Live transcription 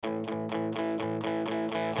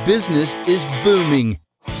business is booming.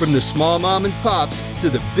 From the small mom and pops to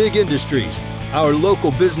the big industries, our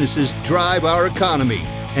local businesses drive our economy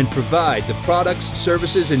and provide the products,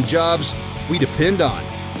 services, and jobs we depend on.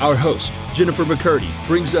 Our host, Jennifer McCurdy,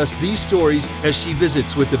 brings us these stories as she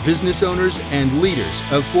visits with the business owners and leaders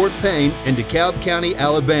of Fort Payne and DeKalb County,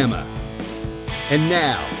 Alabama. And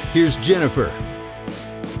now, here's Jennifer.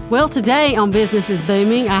 Well, today on Business is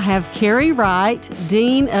Booming, I have Kerry Wright,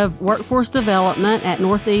 Dean of Workforce Development at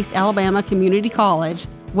Northeast Alabama Community College.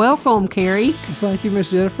 Welcome, Kerry. Thank you,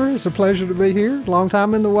 Miss Jennifer. It's a pleasure to be here. Long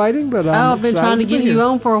time in the waiting, but I've been trying to get you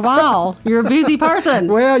on for a while. You're a busy person.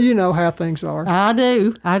 Well, you know how things are. I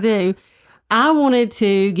do. I wanted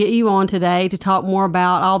to get you on today to talk more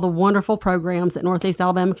about all the wonderful programs at Northeast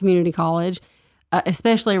Alabama Community College,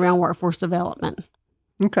 especially around workforce development.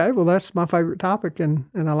 Okay, well, that's my favorite topic, and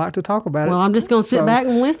I like to talk about it. Well, I'm just going to sit back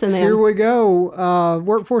and listen then. Here we go.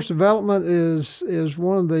 Workforce development is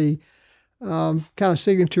one of the kind of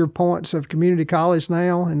signature points of community college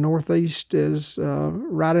now, and Northeast is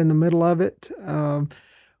right in the middle of it.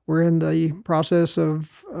 We're in the process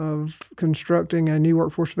of constructing a new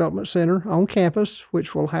workforce development center on campus,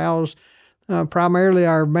 which will house primarily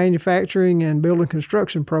our manufacturing and building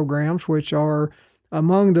construction programs, which are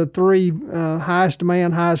among the three highest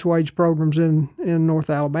demand, highest wage programs in North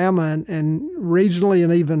Alabama and regionally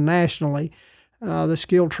and even nationally. The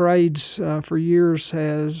skilled trades for years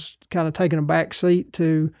has kind of taken a back seat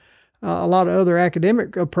to a lot of other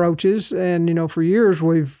academic approaches. And, for years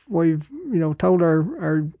we've told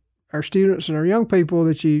our students and our young people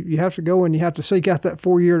that you have to go and you have to seek out that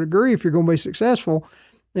 4-year degree if you're going to be successful.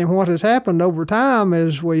 And what has happened over time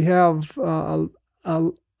is we have a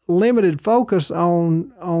limited focus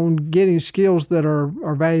on getting skills that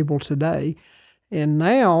are valuable today. And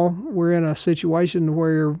now we're in a situation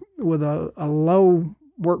where with a low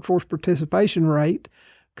workforce participation rate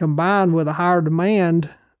combined with a higher demand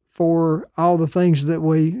for all the things that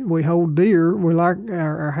we hold dear. We like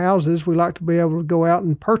our houses. We like to be able to go out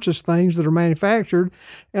and purchase things that are manufactured.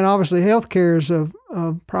 And obviously healthcare is a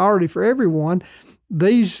priority for everyone.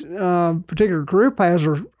 These particular career paths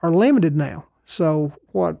are limited now. So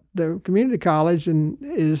what the community college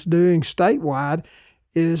is doing statewide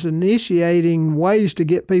is initiating ways to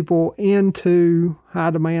get people into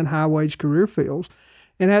high-demand, high-wage career fields.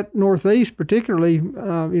 And at Northeast particularly,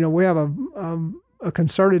 we have a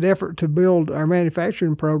concerted effort to build our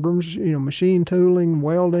manufacturing programs, machine tooling,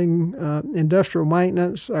 welding, industrial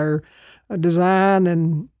maintenance, our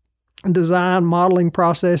design modeling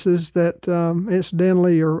processes that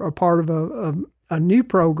incidentally are a part of a new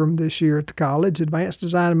program this year at the college, Advanced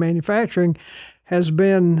Design and Manufacturing, has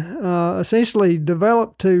been essentially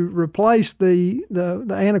developed to replace the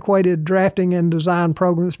antiquated drafting and design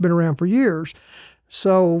program that's been around for years.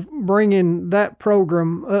 So bringing that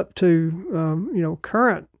program up to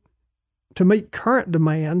to meet current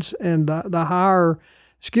demands and the higher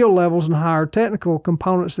skill levels and higher technical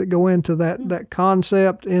components that go into that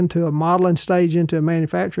concept, into a modeling stage, into a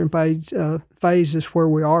manufacturing phase is where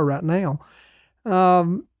we are right now.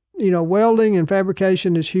 Welding and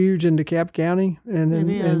fabrication is huge in DeKalb County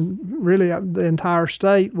and really the entire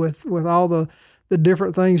state with all the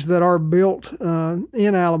different things that are built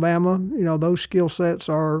in Alabama. Those skill sets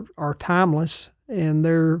are timeless and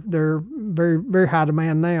they're very, very high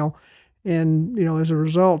demand now. And, as a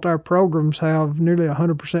result, our programs have nearly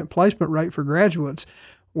 100% placement rate for graduates.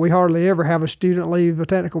 We hardly ever have a student leave a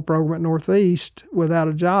technical program at Northeast without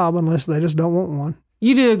a job unless they just don't want one.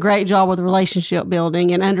 You do a great job with relationship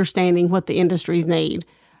building and understanding what the industries need.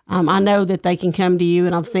 I know that they can come to you,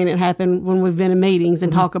 and I've seen it happen when we've been in meetings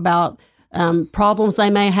and talk about problems they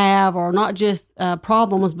may have, or not just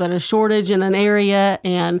problems, but a shortage in an area.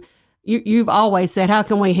 And you've always said, how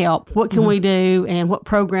can we help? What can we do? And what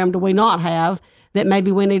program do we not have that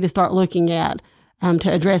maybe we need to start looking at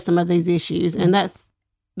to address some of these issues? And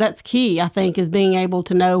that's key, I think, is being able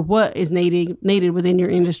to know what is needed within your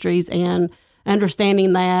industries and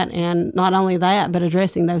understanding that, and not only that, but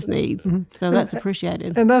addressing those needs. Mm-hmm. So that's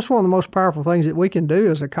appreciated. And that's one of the most powerful things that we can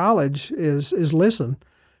do as a college is listen.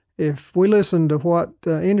 If we listen to what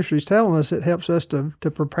the industry is telling us, it helps us to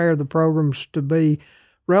prepare the programs to be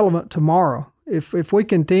relevant tomorrow. If we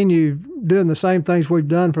continue doing the same things we've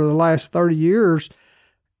done for the last 30 years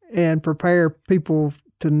and prepare people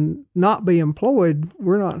to not be employed,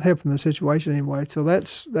 we're not helping the situation anyway. So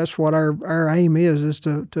that's what our aim is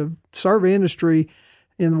to serve industry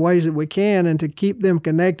in the ways that we can and to keep them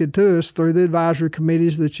connected to us through the advisory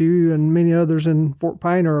committees that you and many others in Fort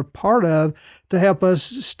Payne are a part of to help us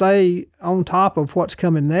stay on top of what's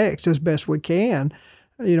coming next as best we can.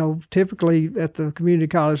 Typically at the community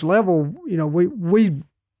college level, we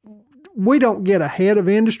we don't get ahead of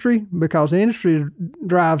industry because industry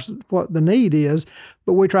drives what the need is,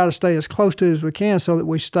 but we try to stay as close to it as we can so that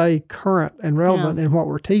we stay current and relevant in what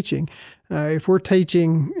we're teaching. If we're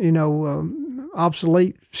teaching,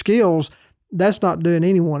 obsolete skills, that's not doing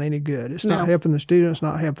anyone any good. It's not helping the student. It's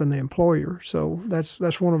not helping the employer. So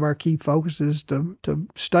that's one of our key focuses to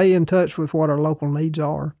stay in touch with what our local needs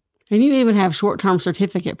are. And you even have short-term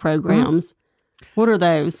certificate programs. What are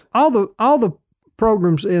those? All the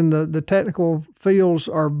programs in the technical fields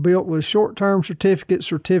are built with short-term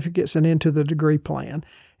certificates, and into the degree plan.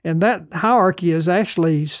 And that hierarchy is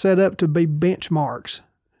actually set up to be benchmarks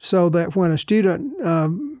so that when a student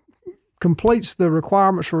completes the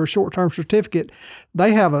requirements for a short-term certificate,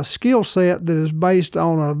 they have a skill set that is based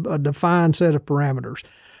on a defined set of parameters.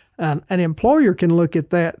 An employer can look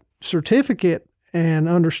at that certificate and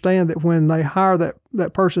understand that when they hire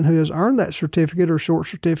that person who has earned that certificate or short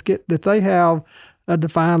certificate, that they have a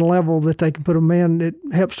defined level that they can put them in. It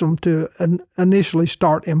helps them to initially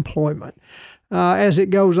start employment. As it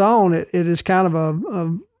goes on, it is kind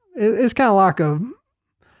of it's kind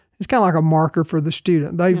of like a marker for the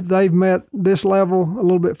student. They've met this level. A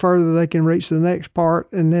little bit further, they can reach the next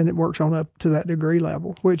part, and then it works on up to that degree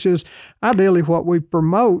level, which is ideally what we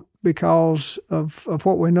promote because of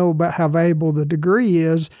what we know about how valuable the degree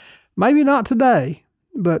is. Maybe not today,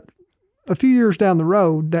 but a few years down the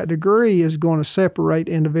road, that degree is going to separate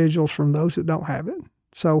individuals from those that don't have it.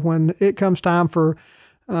 So when it comes time for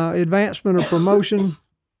advancement or promotion,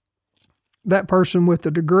 that person with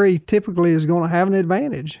the degree typically is going to have an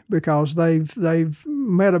advantage because they've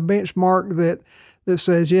met a benchmark that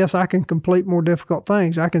says, yes, I can complete more difficult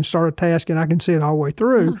things. I can start a task and I can see it all the way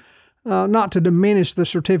through. Not to diminish the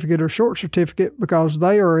certificate or short certificate because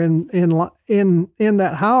they are in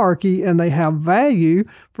that hierarchy and they have value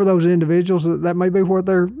for those individuals. That may be what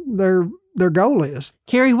their goal is.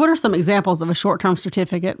 Kerry, what are some examples of a short-term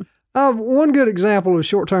certificate? One good example of a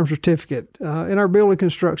short-term certificate in our building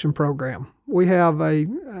construction program, we have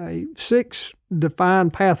a 6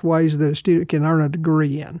 defined pathways that a student can earn a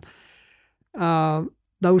degree in.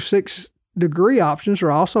 Those 6 degree options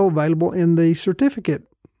are also available in the certificate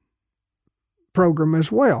program as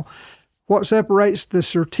well. What separates the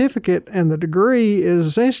certificate and the degree is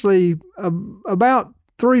essentially about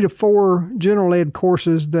 3 to 4 general ed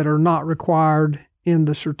courses that are not required in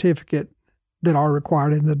the certificate that are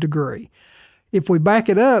required in the degree. If we back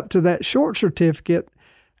it up to that short certificate,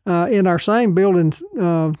 in our same building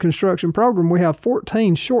construction program, we have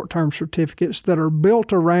 14 short-term certificates that are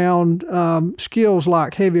built around skills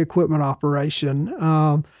like heavy equipment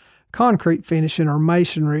operation, concrete finishing or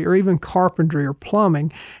masonry, or even carpentry or plumbing.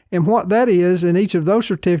 And what that is, in each of those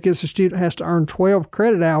certificates, the student has to earn 12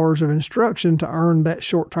 credit hours of instruction to earn that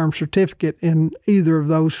short-term certificate in either of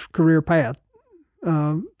those career path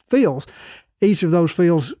fields. Each of those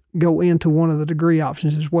fields go into one of the degree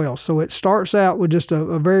options as well. So it starts out with just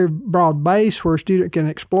a very broad base where a student can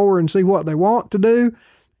explore and see what they want to do,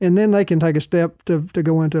 and then they can take a step to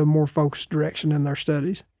go into a more focused direction in their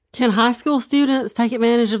studies. Can high school students take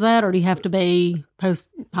advantage of that, or do you have to be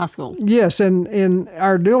post-high school? Yes, and in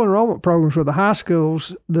our dual enrollment programs with the high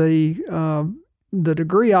schools, the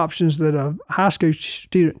degree options that a high school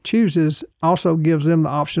student chooses also gives them the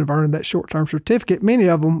option of earning that short-term certificate, many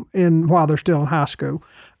of them while they're still in high school.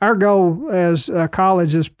 Our goal as a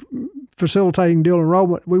college is facilitating dual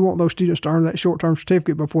enrollment. We want those students to earn that short-term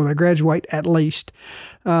certificate before they graduate at least.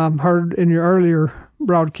 Heard in your earlier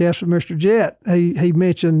broadcast with Mr. Jett, he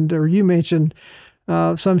mentioned, or you mentioned,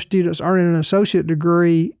 some students earning an associate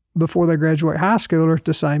degree before they graduate high school or at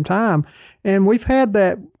the same time. And we've had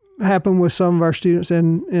that happen with some of our students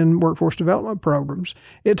in workforce development programs.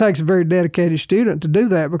 It takes a very dedicated student to do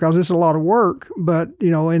that because it's a lot of work, but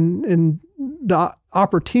in the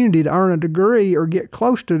opportunity to earn a degree or get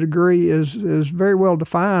close to a degree is very well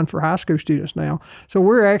defined for high school students now. So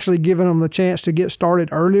we're actually giving them the chance to get started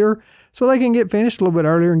earlier so they can get finished a little bit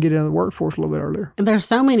earlier and get into the workforce a little bit earlier. And there's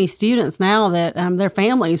so many students now that their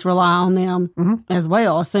families rely on them as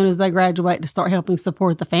well as soon as they graduate to start helping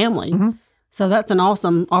support the family. So that's an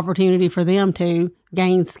awesome opportunity for them to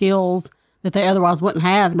gain skills that they otherwise wouldn't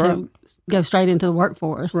have to go straight into the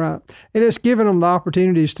workforce. Right. And it's giving them the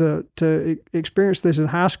opportunities to experience this in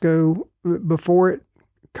high school before it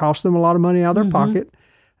costs them a lot of money out of their pocket.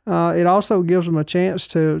 It also gives them a chance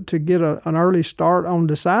to get an early start on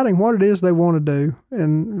deciding what it is they want to do.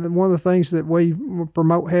 And one of the things that we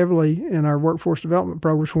promote heavily in our workforce development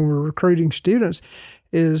programs when we're recruiting students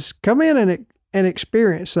is come in and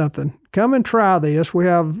experience something. Come and try this. We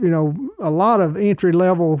have, a lot of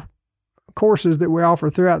entry-level courses that we offer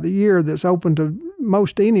throughout the year that's open to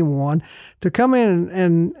most anyone to come in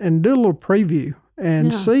and do a little preview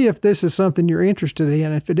and see if this is something you're interested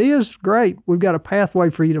in. If it is, great. We've got a pathway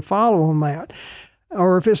for you to follow on that.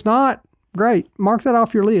 Or if it's not, great. Mark that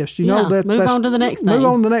off your list. You know that. Move on to the next thing. Move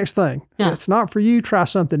on to the next thing. Yeah. It's not for you. Try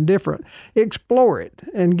something different. Explore it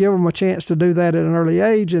and give them a chance to do that at an early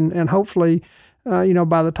age. And hopefully,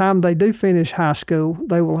 by the time they do finish high school,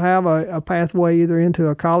 they will have a pathway either into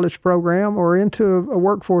a college program or into a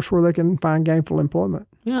workforce where they can find gainful employment.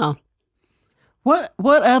 Yeah. What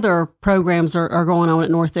other programs are going on at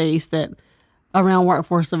Northeast that around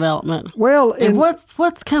workforce development? Well, and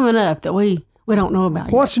what's coming up that we don't know about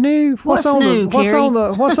what's yet? new? What's new,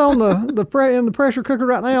 what's on the pressure cooker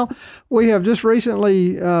right now? We have just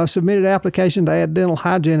recently submitted an application to add dental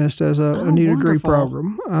hygienist as a new degree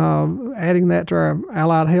program. Adding that to our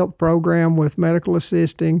allied health program with medical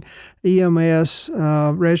assisting, EMS,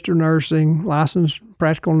 registered nursing, licensed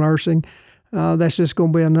practical nursing. That's just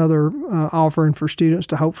going to be another offering for students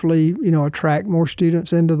to hopefully, attract more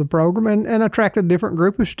students into the program and attract a different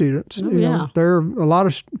group of students. There are a lot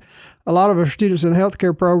of our students in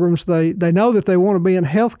healthcare programs. They know that they want to be in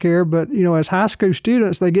healthcare, but as high school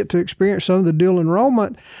students, they get to experience some of the dual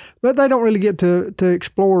enrollment, but they don't really get to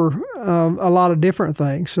explore a lot of different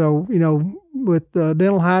things. So with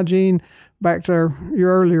dental hygiene. Back to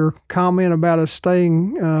your earlier comment about us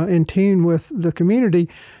staying in tune with the community.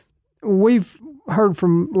 We've heard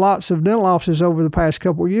from lots of dental offices over the past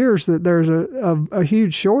couple of years that there's a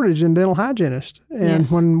huge shortage in dental hygienists. And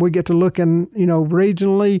when we get to looking,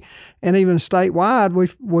 regionally and even statewide,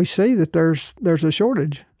 we see that there's a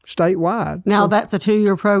shortage statewide. Now, that's a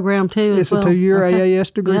 2-year program too. It's a 2-year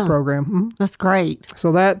AAS degree program. Mm-hmm. That's great.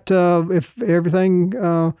 So that if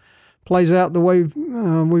everything plays out the way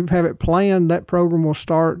we have it planned, that program will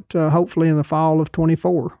start hopefully in the fall of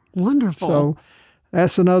 24. Wonderful. So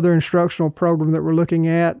that's another instructional program that we're looking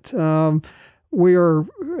at. We are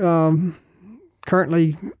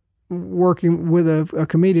currently working with a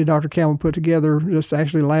committee Dr. Campbell put together just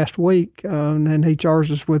actually last week, and he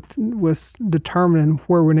charged us with determining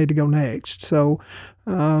where we need to go next. So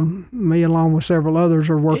me along with several others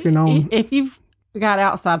are working on... If you've got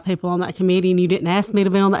outside people on that committee and you didn't ask me to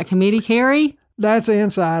be on that committee, Kerry... That's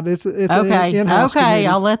inside. It's okay. An in-house committee.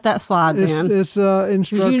 I'll let that slide then. It's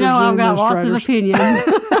instructors. I've got lots of opinions.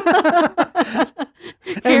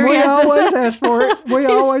 And we always ask for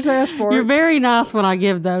it. You're very nice when I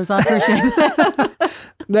give those. I appreciate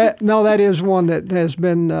that. That is one that has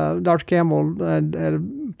been, Dr. Campbell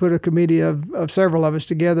had put a committee of several of us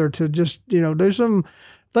together to just, do some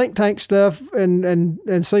think tank stuff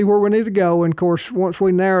and see where we need to go. And of course, once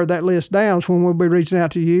we narrow that list down, is when we'll be reaching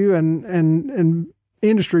out to you and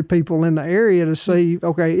industry people in the area to see,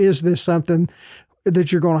 okay, is this something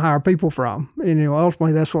that you're going to hire people from? And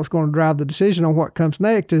ultimately, that's what's going to drive the decision on what comes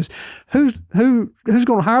next. Is who's going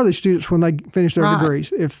to hire these students when they finish their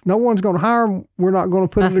degrees? If no one's going to hire them, we're not going to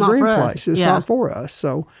put a degree in place. It's not for us.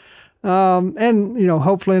 So.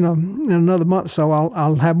 Hopefully in another month or so,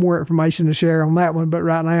 I'll have more information to share on that one. But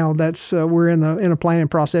right now, that's we're in a planning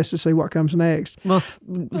process to see what comes next. Well,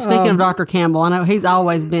 speaking of Dr. Campbell, I know he's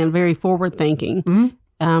always been very forward thinking.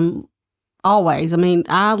 Mm-hmm. Always. I mean,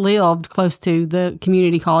 I lived close to the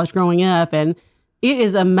community college growing up, and it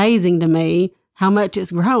is amazing to me how much it's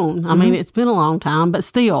grown. I mean, it's been a long time, but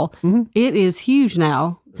still, it is huge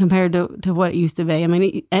now compared to what it used to be. I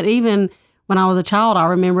mean, and even when I was a child, I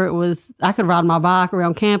remember I could ride my bike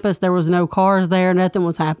around campus. There was no cars there. Nothing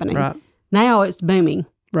was happening. Right. Now it's booming.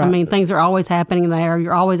 Right. I mean, things are always happening there.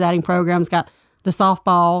 You're always adding programs. Got the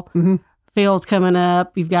softball fields coming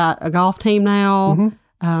up. You've got a golf team now.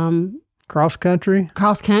 Cross country.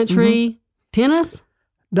 Tennis.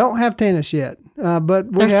 Don't have tennis yet,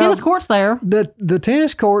 but there's tennis courts there. The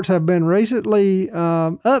tennis courts have been recently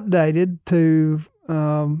updated to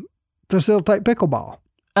facilitate pickleball.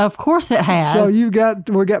 Of course it has. So we got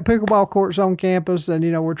pickleball courts on campus, and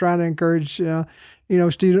we're trying to encourage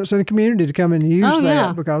students in the community to come in and use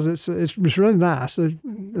that because it's really nice. It's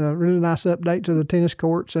a really nice update to the tennis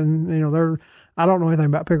courts, and I don't know anything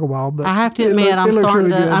about pickleball, but I have to admit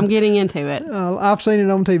I'm getting into it. I've seen it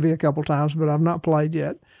on TV a couple times, but I've not played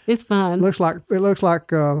yet. It's fun. It looks like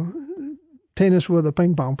tennis with a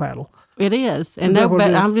ping pong paddle. It is, and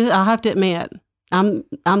I have to admit. I'm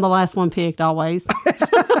the last one picked always.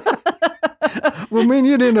 Well, me and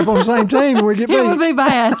you'd end up on the same team when we get beat. It would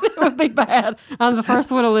be bad. I'm the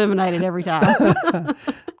first one eliminated every time.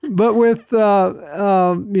 But with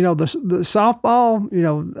the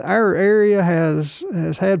softball, our area has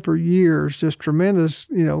had for years just tremendous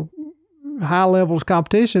high levels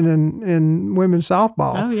competition in women's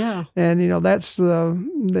softball. Oh yeah, and that's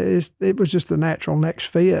it was just the natural next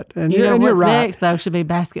fit. And what's you're right. next though should be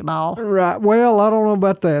basketball. Right. Well, I don't know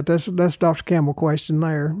about that. That's Dr. Campbell question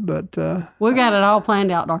there, but we got it all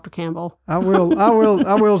planned out, Dr. Campbell. I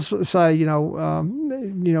will say,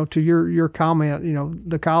 to your comment,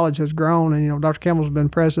 the college has grown, and Dr. Campbell's been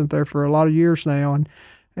president there for a lot of years now,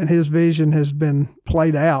 and his vision has been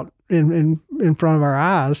played out in front of our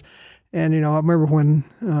eyes. And I remember when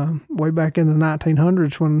way back in the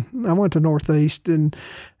 1900s when I went to Northeast, and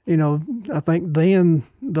I think then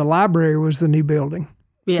the library was the new building.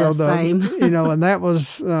 Yeah, same. And that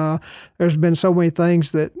was there's been so many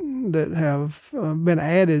things that have been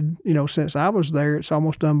added, since I was there. It's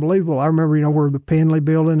almost unbelievable. I remember, where the Penley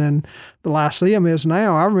building and the Lyceum is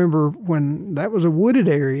now. I remember when that was a wooded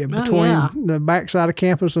area between the backside of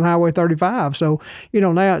campus and Highway 35. So,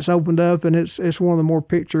 now it's opened up, and it's one of the more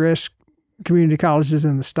picturesque community colleges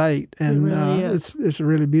in the state. And it really is. It's a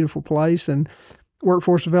really beautiful place. And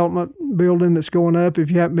workforce development building that's going up.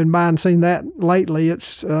 If you haven't been by and seen that lately, it's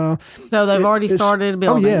so they've already started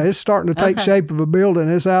building. Oh yeah, it's starting to take shape of a building.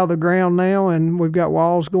 It's out of the ground now, and we've got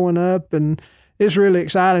walls going up, and it's really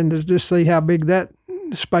exciting to just see how big that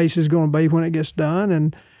space is going to be when it gets done,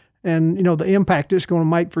 and the impact it's going to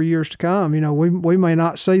make for years to come. We may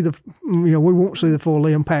not see we won't see the full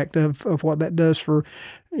impact of what that does for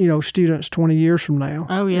students 20 years from now.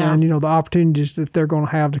 Oh yeah, and the opportunities that they're going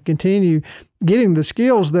to have to continue getting the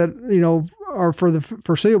skills that are for the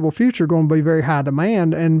foreseeable future going to be very high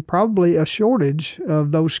demand, and probably a shortage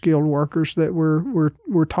of those skilled workers that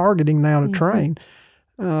we're targeting now to train.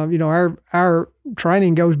 Our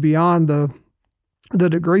training goes beyond the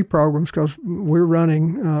degree programs, because we're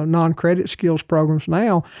running non-credit skills programs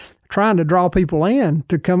now, trying to draw people in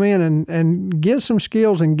to come in and get some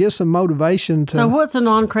skills and get some motivation. So what's a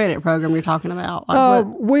non-credit program you're talking about?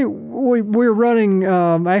 We're running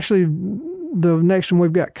actually the next one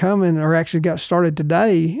we've got coming, or actually got started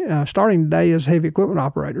today. Starting today is heavy equipment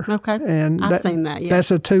operator. Okay, and I've seen that. Yeah,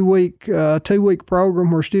 that's a 2-week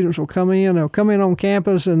program where students will come in. They'll come in on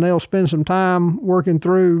campus, and they'll spend some time working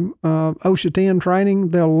through OSHA 10 training.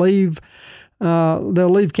 They'll leave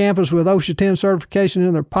campus with OSHA 10 certification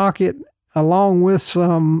in their pocket, along with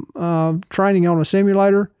some training on a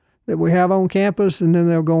simulator that we have on campus, and then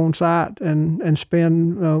they'll go on site and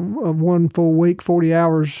spend one full week, 40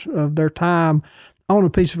 hours of their time on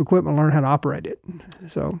a piece of equipment, learn how to operate it.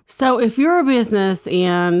 So if you're a business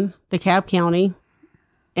in DeKalb County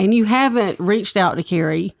and you haven't reached out to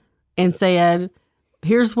Kerry and said,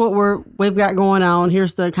 here's what we've got going on,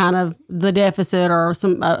 here's the kind of the deficit or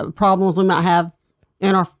some problems we might have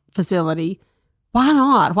in our facility, why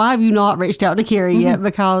not? Why have you not reached out to Kerry yet?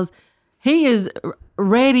 Because he is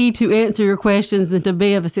ready to answer your questions and to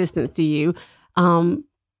be of assistance to you.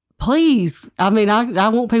 Please, I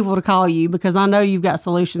want people to call you, because I know you've got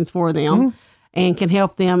solutions for them and can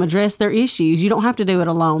help them address their issues. You don't have to do it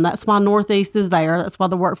alone. That's why Northeast is there. That's why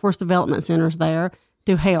the Workforce Development Center is there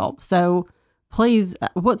to help. So please,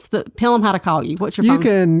 tell them how to call you. What's your phone? You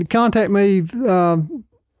can contact me.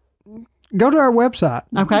 Go to our website,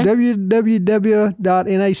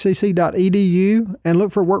 www.nacc.edu, and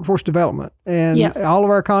look for workforce development. And all of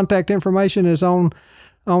our contact information is on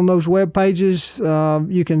those web pages.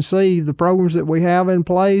 You can see the programs that we have in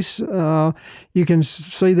place. You can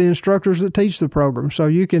see the instructors that teach the program. So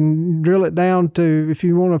you can drill it down to, if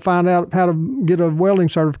you want to find out how to get a welding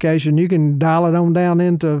certification, you can dial it on down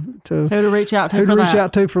into who to reach out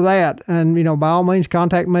to for that. And, by all means,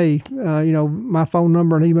 contact me. My phone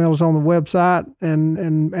number and email is on the website.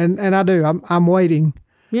 And I do. I'm waiting.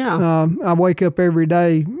 Yeah. I wake up every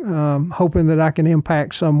day hoping that I can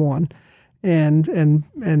impact someone. And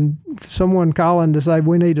someone calling to say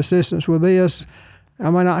we need assistance with this, I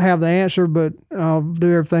may not have the answer, but I'll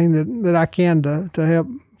do everything that I can to help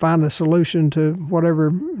find a solution to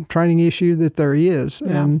whatever training issue that there is.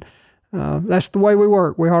 Yeah. And that's the way we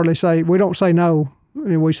work. We don't say no,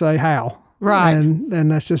 we say how. Right. And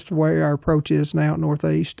that's just the way our approach is now at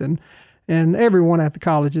Northeast. And everyone at the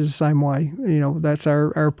college is the same way. That's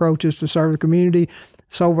our approach, is to serve the community,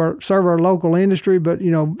 serve our local industry, but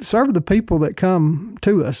serve the people that come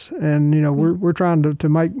to us. And we're trying to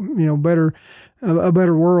make a better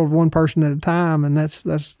world one person at a time, and that's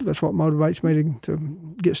what motivates me to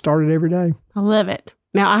get started every day. I love it.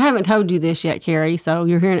 Now, I haven't told you this yet, Kerry, so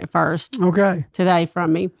you're hearing it first. Okay. Today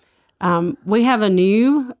from me. We have a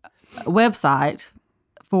new website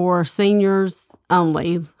for seniors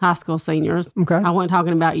only, high school seniors. Okay. I wasn't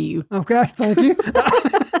talking about you. Okay, thank you.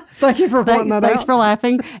 Thank you for pointing that out. Thanks for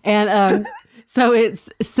laughing. And So it's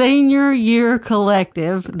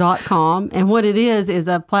senioryearcollective.com. And what it is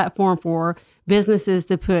a platform for businesses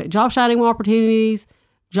to put job shadowing opportunities,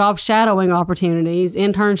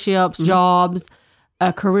 internships, jobs,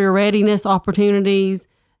 career readiness opportunities.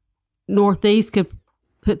 Northeast could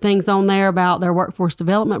put things on there about their workforce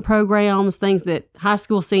development programs, things that high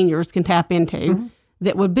school seniors can tap into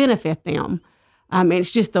that would benefit them.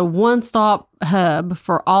 It's just a one-stop hub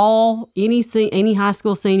for any high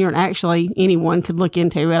school senior, and actually anyone could look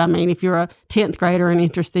into it. I mean, if you're a 10th grader and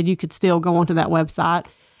interested, you could still go onto that website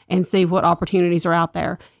and see what opportunities are out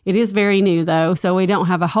there. It is very new, though, so we don't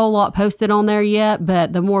have a whole lot posted on there yet,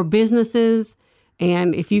 but the more businesses,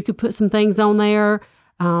 and if you could put some things on there,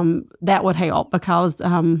 that would help, because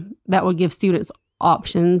that would give students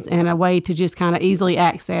options and a way to just kind of easily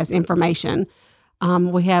access information.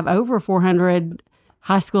 We have over 400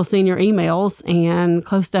 high school senior emails and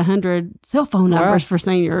close to 100 cell phone numbers for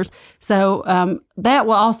seniors. So that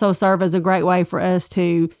will also serve as a great way for us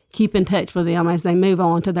to keep in touch with them as they move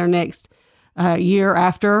on to their next year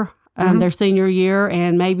after their senior year.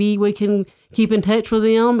 And maybe we can keep in touch with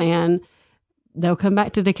them and they'll come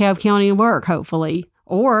back to DeKalb County and work, hopefully.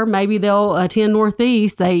 Or maybe they'll attend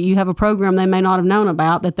Northeast. You have a program they may not have known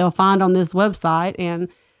about that they'll find on this website and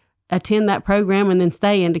attend that program and then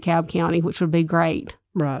stay in DeKalb County, which would be great.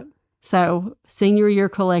 Right. So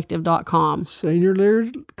senioryearcollective.com.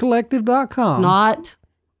 Senioryearcollective.com. Not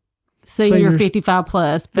senior 55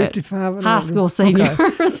 plus, but 55 high school seniors.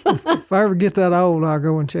 Okay. If I ever get that old, I'll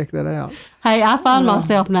go and check that out. Hey, I find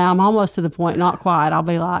myself now, I'm almost to the point, not quite. I'll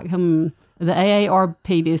be like, the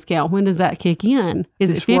AARP discount, when does that kick in? Is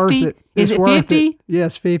it 50? Worth it. Is it 50?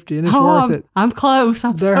 Yes, 50, and it's worth it. I'm close.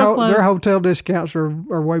 I'm so close. Their hotel discounts are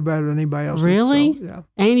way better than anybody else's. Really? So, yeah.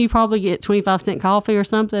 And you probably get 25-cent coffee or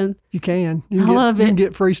something. You can. I love it. You can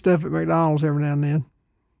get free stuff at McDonald's every now and then.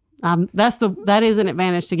 That is an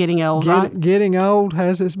advantage to getting old, right? Getting old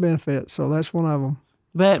has its benefits, so that's one of them.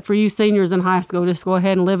 But for you seniors in high school, just go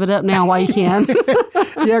ahead and live it up now while you can.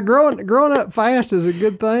 Yeah, growing up fast is a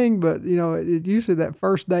good thing, but it usually that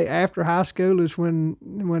first day after high school is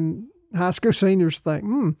when high school seniors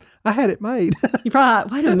think, I had it made. You're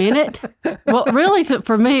probably, wait a minute. Well, really,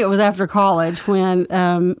 for me, it was after college when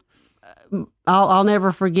I'll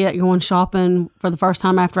never forget going shopping for the first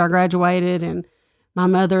time after I graduated, and my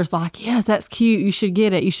mother's like, yes, that's cute. You should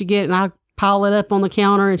get it. You should get it. And I pile it up on the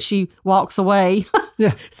counter, and she walks away.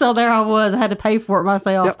 Yeah. So there I was. I had to pay for it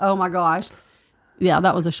myself. Yep. Oh, my gosh. Yeah,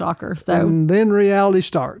 that was a shocker. So and then reality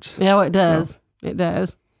starts. Yeah, it does. So. It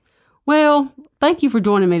does. Well, thank you for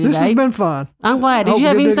joining me today. This has been fun. I'm glad. Did you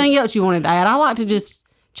have anything else you wanted to add? I like to just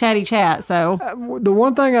chat. So the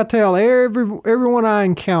one thing I tell everyone I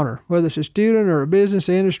encounter, whether it's a student or a business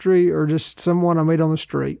industry or just someone I meet on the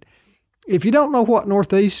street, if you don't know what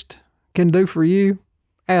Northeast can do for you,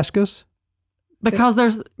 ask us.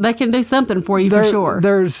 Because they can do something for you for sure.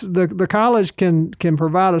 There's the college can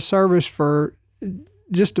provide a service for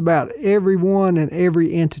just about everyone and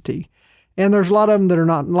every entity. And there's a lot of them that are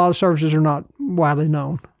not, a lot of services are not widely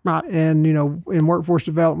known. Right. And, in workforce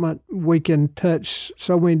development, we can touch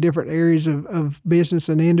so many different areas of business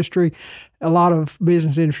and industry. A lot of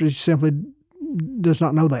business industry simply does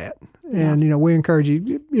not know that. And, we encourage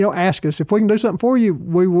you, ask us. If we can do something for you,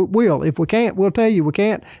 we will. If we can't, we'll tell you we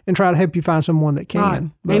can't and try to help you find someone that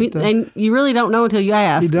can. Right. But, and you really don't know until you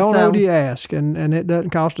ask. You don't know until you ask. And it doesn't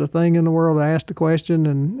cost a thing in the world to ask the question.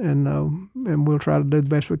 And we'll try to do the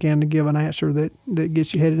best we can to give an answer that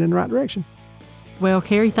gets you headed in the right direction. Well,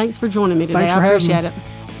 Kerry, thanks for joining me today. Thanks for I appreciate it.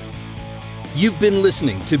 You've been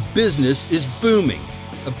listening to Business is Booming,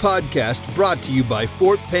 a podcast brought to you by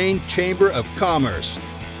Fort Payne Chamber of Commerce.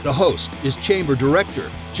 The host is Chamber Director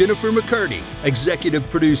Jennifer McCurdy, Executive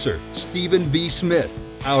Producer Stephen B. Smith.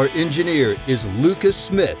 Our engineer is Lucas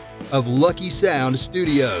Smith of Lucky Sound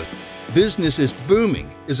Studios. Business is Booming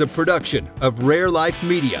is a production of Rare Life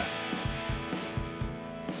Media.